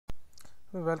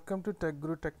Welcome to Tech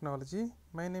Guru Technology.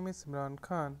 My name is Imran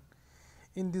Khan.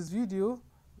 In this video,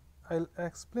 I'll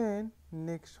explain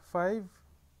next 5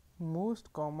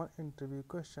 most common interview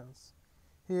questions.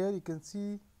 Here you can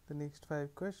see the next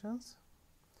 5 questions.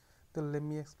 So let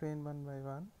me explain one by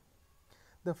one.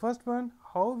 The first one,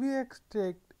 how we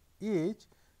extract age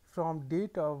from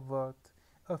date of birth?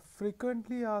 A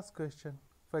frequently asked question.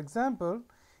 For example,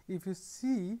 if you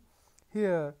see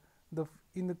here the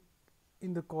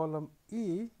in the column A,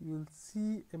 you will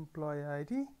see employee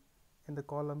ID. In the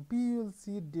column B, you will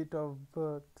see date of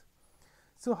birth.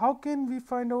 So how can we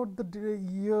find out the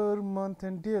year, month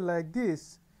and day like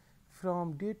this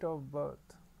from date of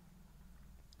birth?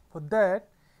 For that,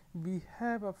 we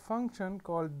have a function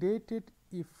called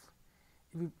dateDif.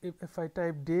 If I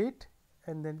type date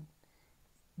and then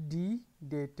d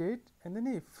dated and then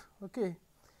if, okay.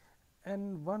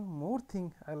 And one more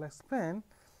thing I'll explain,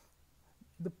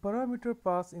 the parameter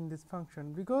pass in this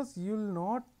function, because you will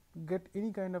not get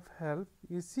any kind of help.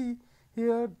 You see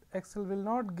here Excel will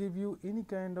not give you any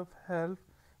kind of help,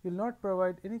 will not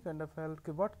provide any kind of help.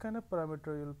 Okay, what kind of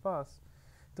parameter you will pass?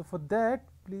 So for that,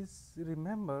 please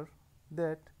remember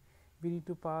that we need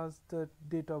to pass the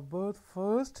date of birth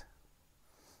first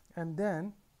and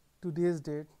then today's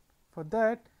date. For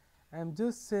that, I am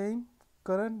just saying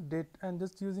current date. I am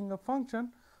just using a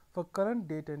function for current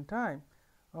date and time.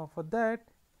 For that,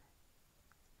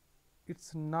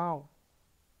 it's now,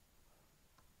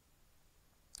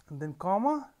 and then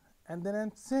comma, and then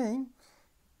I'm saying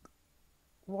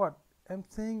what? I'm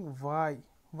saying y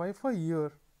for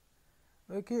year,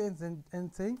 okay,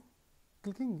 and saying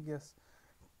clicking yes,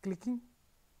 clicking.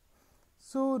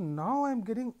 So now I'm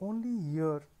getting only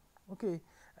year, okay.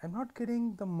 I'm not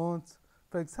getting the months.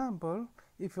 For example,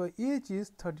 if your age is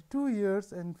 32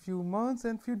 years and few months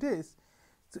and few days,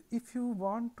 so if you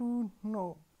want to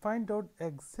find out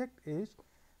exact age,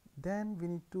 then we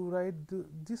need to write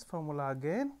this formula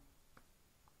again,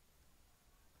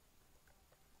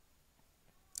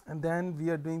 and then we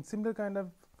are doing similar kind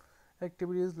of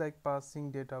activities like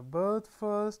passing date of birth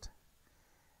first,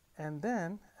 and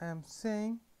then I am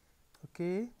saying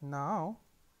okay, now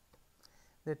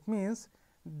that means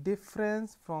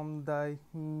difference from the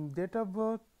date of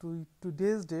birth to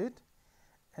today's date,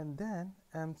 and then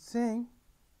I am saying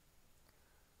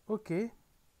okay,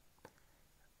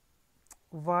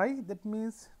 y, that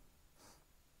means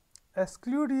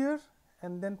exclude year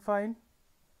and then find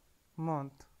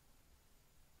month.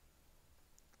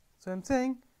 So I am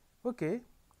saying okay,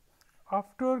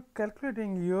 after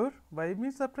calculating year, y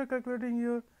means after calculating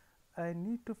year, I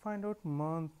need to find out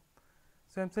month.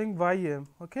 So I am saying ym,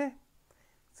 okay.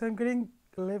 So I am getting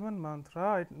 11 month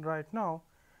right now.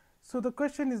 So the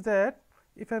question is that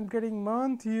if I am getting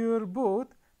month, year both,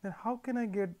 then how can I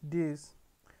get days?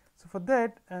 So for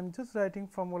that, I am just writing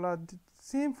formula,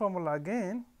 same formula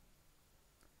again,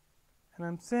 and I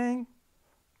am saying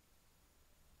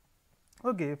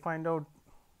okay, find out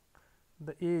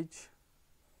the age.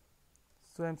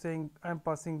 So I am saying I am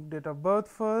passing date of birth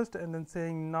first and then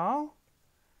saying now,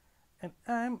 and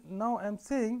now I am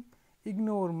saying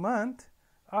ignore month.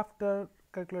 After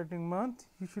calculating month,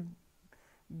 you should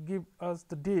give us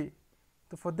the day.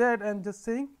 So for that, I am just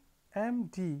saying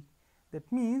MD, that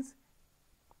means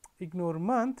ignore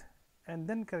month and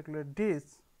then calculate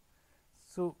days.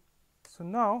 So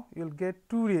now you will get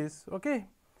 2 days, okay.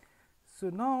 So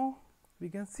now we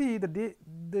can see the date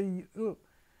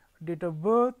of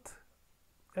birth.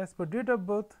 As per date of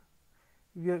birth,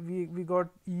 we got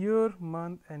year,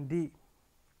 month and day.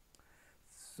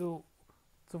 So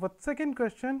for the second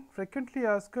question, frequently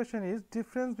asked question is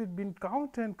difference between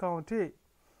count and count A.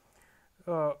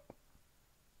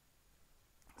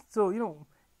 So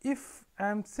if I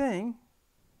am saying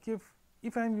if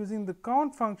I am using the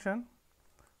count function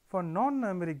for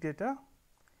non-numeric data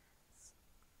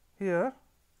here,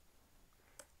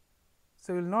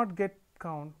 so we will not get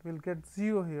count, we will get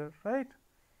 0 here, right.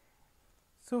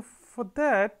 So for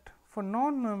that, for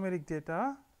non-numeric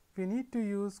data, we need to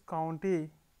use count A,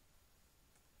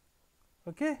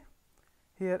 okay.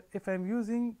 Here if I am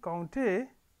using count A,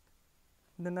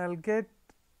 then I will get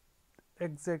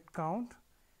exact count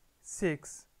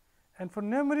 6, and for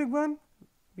numeric one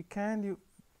we can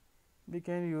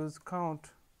use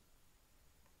count.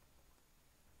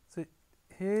 So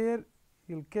here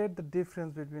you will get the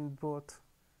difference between both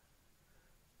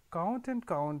count and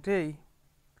count A.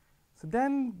 So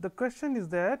then the question is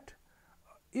that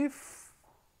if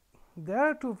there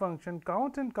are two functions,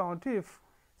 count and countif,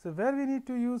 so where we need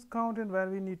to use count and where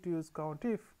we need to use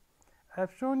countif. I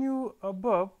have shown you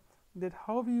above that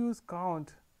how we use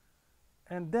count,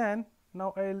 and then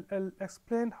now I'll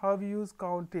explain how we use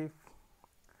countif.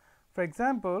 For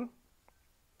example,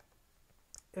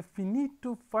 if we need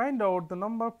to find out the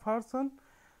number of person,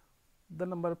 the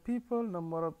number of people,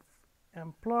 number of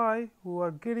employee who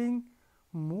are getting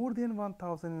more than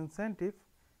 1000 incentive,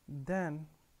 then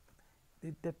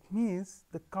that means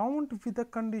the count with the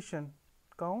condition,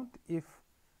 count if,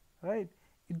 right?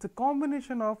 It's a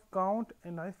combination of count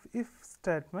and if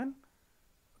statement.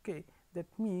 Okay, that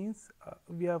means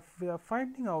we are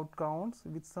finding out counts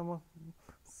with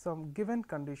some given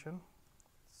condition.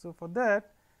 So for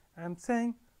that I am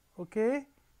saying okay,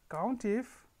 count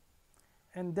if,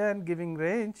 and then giving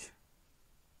range,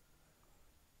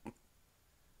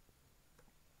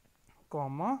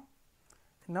 comma.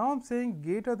 Now I am saying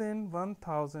greater than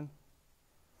 1000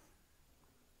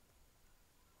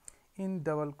 in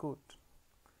double quote.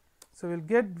 So we will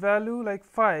get value like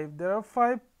 5. There are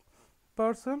 5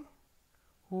 person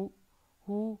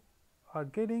who are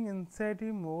getting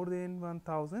incentive more than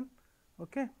 1000.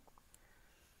 Okay,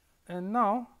 and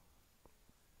now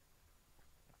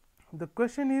the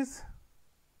question is,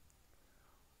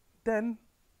 then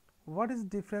what is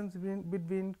difference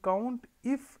between count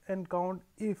if and count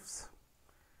ifs?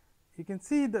 You can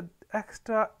see the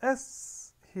extra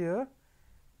s here.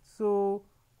 So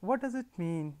what does it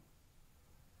mean?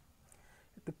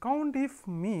 The count if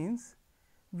means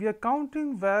we are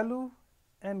counting value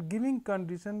and giving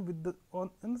condition with the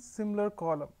in similar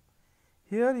column.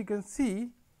 Here you can see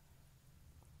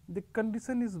the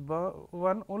condition is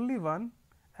only one,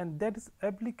 and that is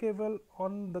applicable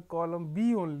on the column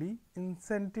B only,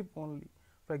 incentive only.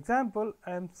 For example,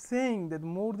 I am saying that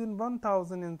more than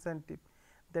 1000 incentive.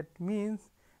 That means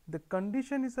the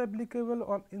condition is applicable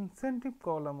on incentive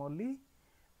column only,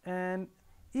 and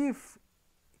if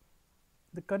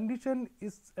the condition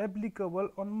is applicable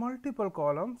on multiple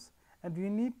columns and we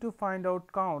need to find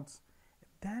out counts,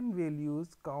 then we will use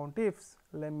count ifs.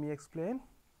 Let me explain.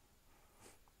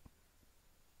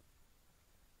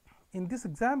 In this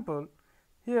example,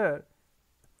 here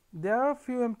there are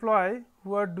few employees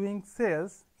who are doing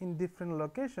sales in different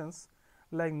locations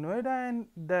like Noida and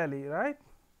Delhi, right?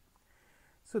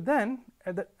 So then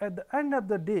at the end of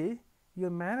the day, your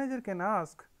manager can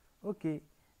ask, okay,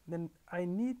 then I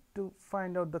need to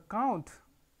find out the count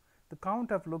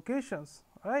of locations,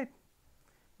 right,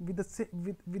 with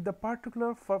the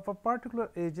particular for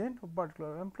particular agent or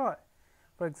particular employee.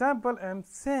 For example, I am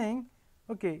saying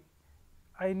okay,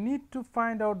 I need to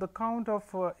find out the count of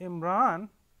Imran,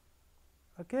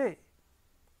 okay,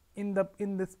 in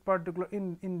this particular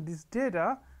in this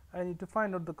data. I need to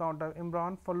find out the count of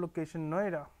Imran for location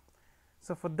Noida.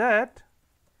 So for that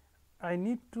I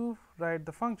need to write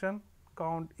the function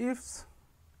count ifs.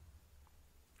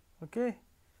 Okay,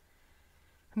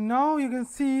 now you can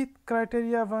see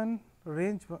criteria 1,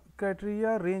 range 1,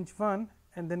 criteria range 1,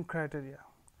 and then criteria.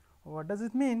 What does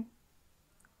it mean?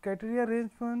 Criteria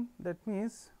range 1, that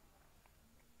means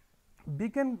we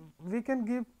can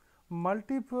give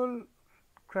multiple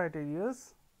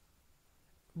criterias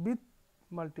with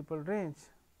multiple range.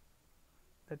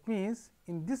 That means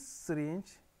in this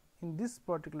range, in this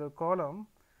particular column,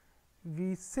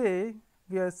 we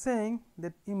are saying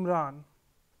that Imran,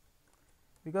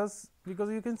 because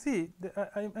you can see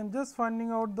I am just finding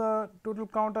out the total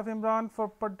count of Imran for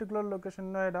particular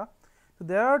location Noida. So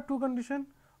there are two conditions,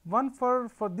 one for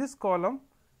this column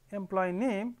employee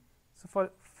name. So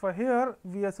for here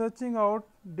we are searching out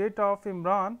data of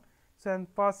Imran, so I am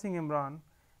passing Imran,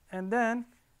 and then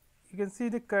you can see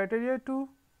the criteria 2,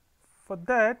 for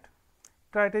that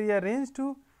criteria range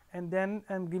 2, and then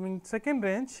I am giving second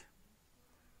range,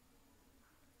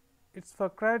 it is for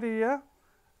criteria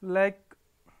like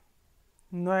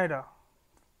Noida.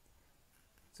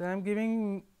 So I am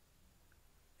giving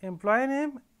employee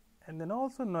name and then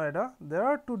also Noida. There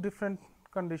are two different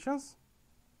conditions.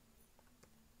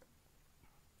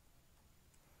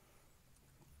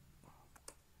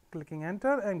 Clicking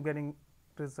enter and getting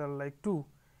result like 2.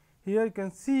 Here you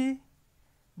can see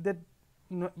that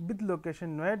with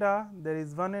location Noida there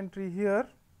is one entry here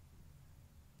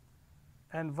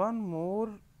and one more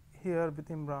here with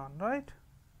Imran, right?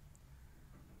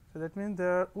 So that means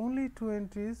there are only 2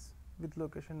 entries with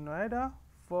location Noida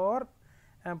for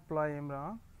employee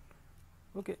Imran.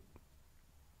 Okay.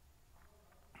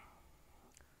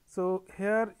 So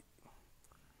here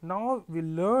now we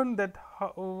learn that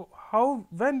how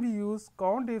when we use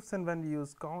count ifs and when we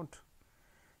use count.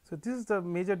 So this is the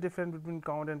major difference between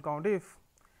count and count if.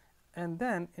 And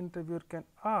then interviewer can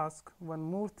ask one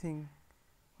more thing.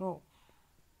 No,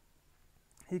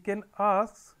 he can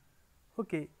ask,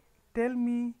 okay, tell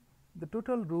me the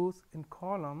total rows in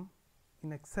column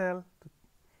in Excel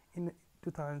in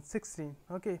 2016.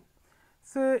 Okay,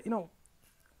 so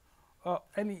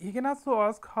And he can also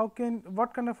ask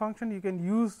what kind of function you can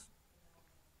use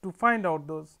to find out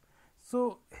those.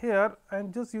 So here I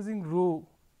am just using row,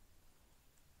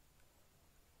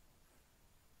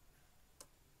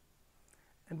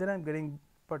 and then I am getting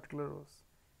particular rows.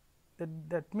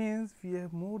 That means we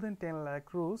have more than 10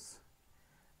 lakh rows.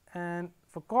 And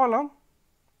for column,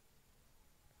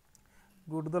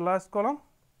 go to the last column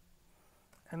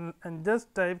and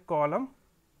just type column.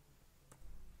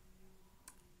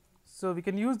 So we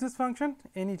can use this function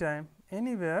anytime,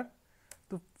 anywhere,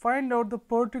 to find out the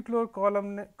particular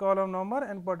column number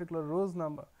and particular rows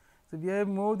number. So we have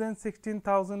more than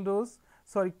 16,000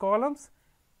 columns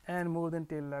and more than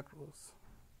 10 lakh rows.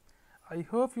 I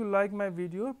hope you like my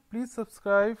video. Please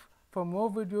subscribe for more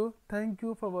video. Thank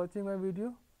you for watching my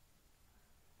video.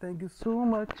 Thank you so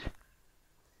much.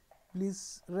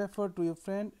 Please refer to your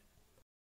friend